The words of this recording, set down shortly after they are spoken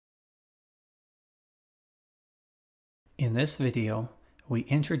In this video, we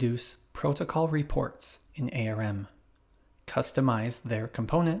introduce protocol reports in ARM, customize their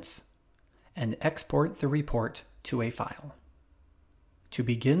components, and export the report to a file. To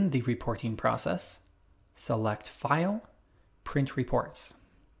begin the reporting process, select File, Print Reports.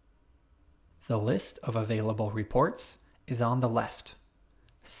 The list of available reports is on the left,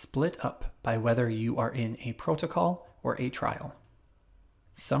 split up by whether you are in a protocol or a trial.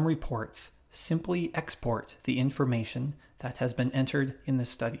 Some reports simply export the information that has been entered in the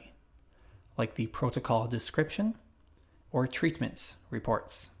study, like the protocol description or treatments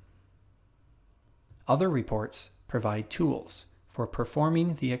reports. Other reports provide tools for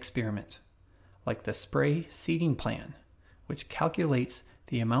performing the experiment, like the spray seeding plan, which calculates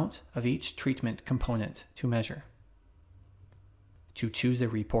the amount of each treatment component to measure. To choose a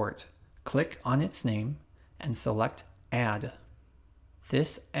report, click on its name and select Add.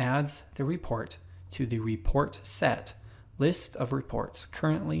 This adds the report to the report set list of reports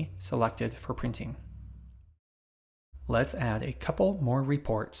currently selected for printing. Let's add a couple more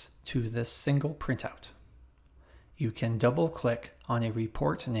reports to this single printout. You can double-click on a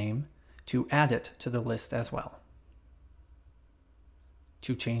report name to add it to the list as well.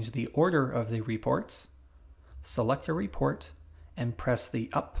 To change the order of the reports, select a report and press the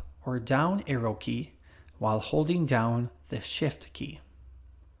up or down arrow key while holding down the Shift key.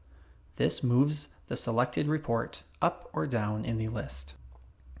 This moves the selected report up or down in the list.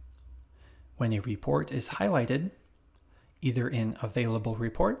 When a report is highlighted, either in Available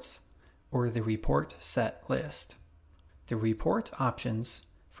Reports or the Report Set list, the report options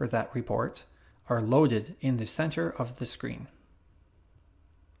for that report are loaded in the center of the screen.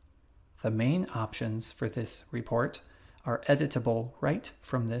 The main options for this report are editable right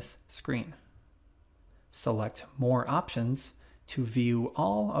from this screen. Select More Options to view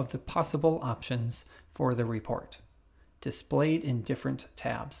all of the possible options for the report, displayed in different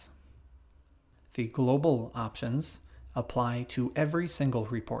tabs. The global options apply to every single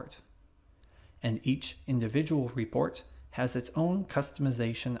report, and each individual report has its own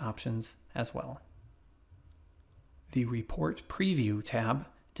customization options as well. The Report Preview tab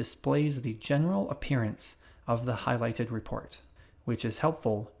displays the general appearance of the highlighted report, which is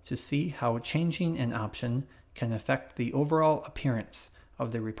helpful to see how changing an option can affect the overall appearance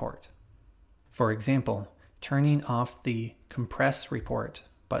of the report. For example, turning off the Compress Report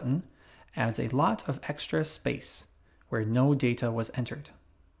button adds a lot of extra space where no data was entered.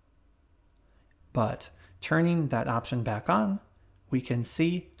 But turning that option back on, we can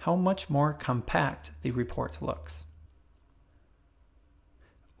see how much more compact the report looks.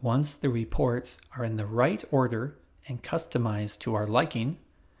 Once the reports are in the right order and customized to our liking,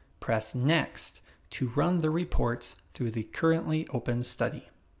 press Next to run the reports through the currently open study.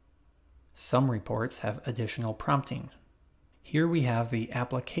 Some reports have additional prompting. Here we have the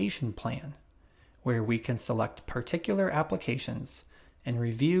application plan, where we can select particular applications and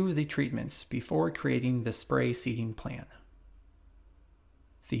review the treatments before creating the spray seeding plan.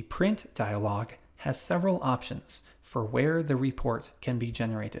 The print dialog has several options for where the report can be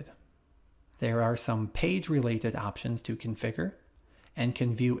generated. There are some page-related options to configure, and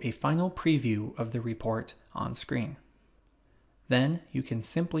can view a final preview of the report on screen. Then you can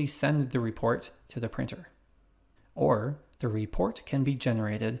simply send the report to the printer. Or the report can be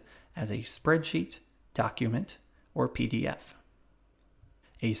generated as a spreadsheet, document, or PDF.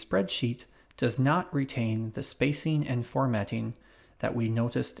 A spreadsheet does not retain the spacing and formatting that we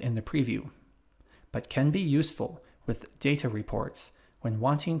noticed in the preview, but can be useful with data reports when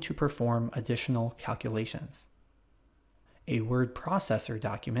wanting to perform additional calculations. A word processor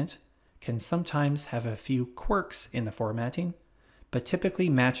document can sometimes have a few quirks in the formatting, but typically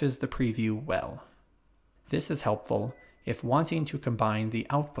matches the preview well. This is helpful if wanting to combine the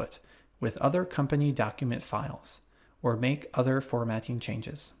output with other company document files or make other formatting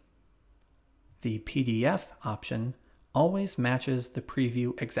changes. The PDF option always matches the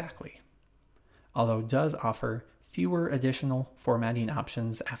preview exactly, although does offer fewer additional formatting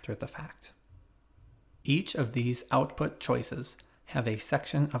options after the fact. Each of these output choices have a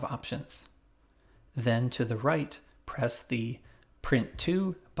section of options. Then to the right, press the Print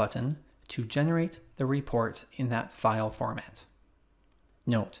To button to generate the report in that file format.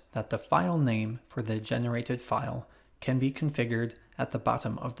 Note that the file name for the generated file can be configured at the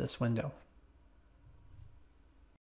bottom of this window.